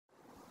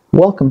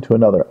Welcome to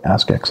another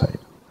Ask Excite.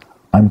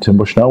 I'm Tim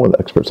Bushnell with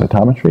Expert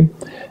Cytometry,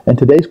 and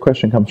today's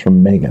question comes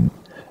from Megan,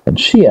 and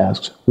she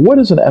asks, what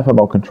is an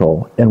FMO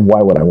control and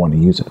why would I want to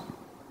use it?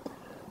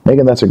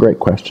 Megan, that's a great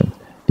question.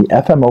 The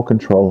FMO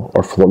control,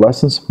 or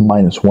Fluorescence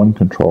Minus One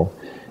Control,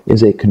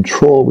 is a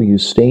control where you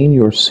stain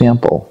your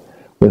sample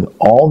with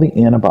all the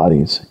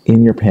antibodies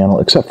in your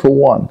panel except for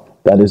one.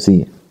 That is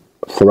the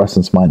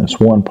Fluorescence Minus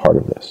One part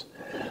of this.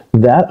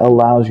 That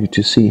allows you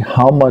to see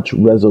how much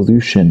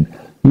resolution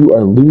you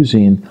are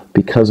losing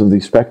because of the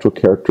spectral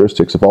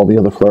characteristics of all the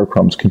other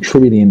fluorochromes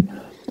contributing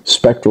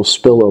spectral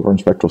spillover and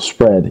spectral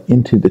spread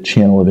into the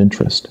channel of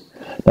interest.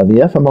 Now, the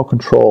FMO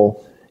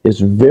control is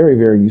very,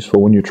 very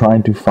useful when you're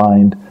trying to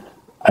find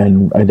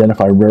and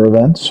identify rare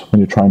events, when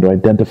you're trying to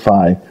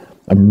identify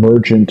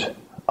emergent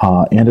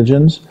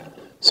antigens,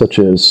 such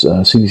as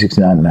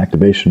CD69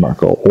 inactivation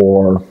marker,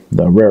 or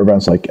the rare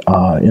events like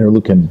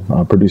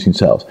interleukin producing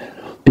cells.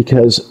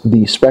 Because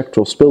the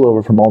spectral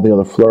spillover from all the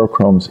other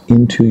fluorochromes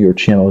into your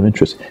channel of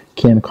interest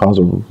can cause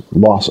a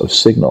loss of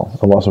signal,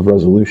 a loss of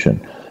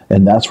resolution.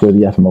 And that's where the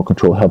FMO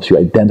control helps you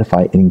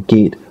identify and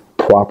gate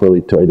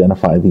properly to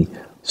identify the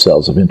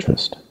cells of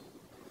interest.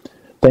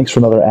 Thanks for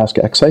another Ask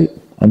Excite.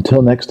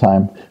 Until next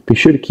time, be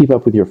sure to keep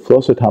up with your flow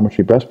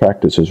cytometry best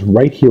practices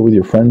right here with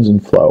your friends in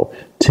Flow,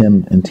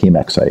 Tim and Team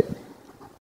Excite.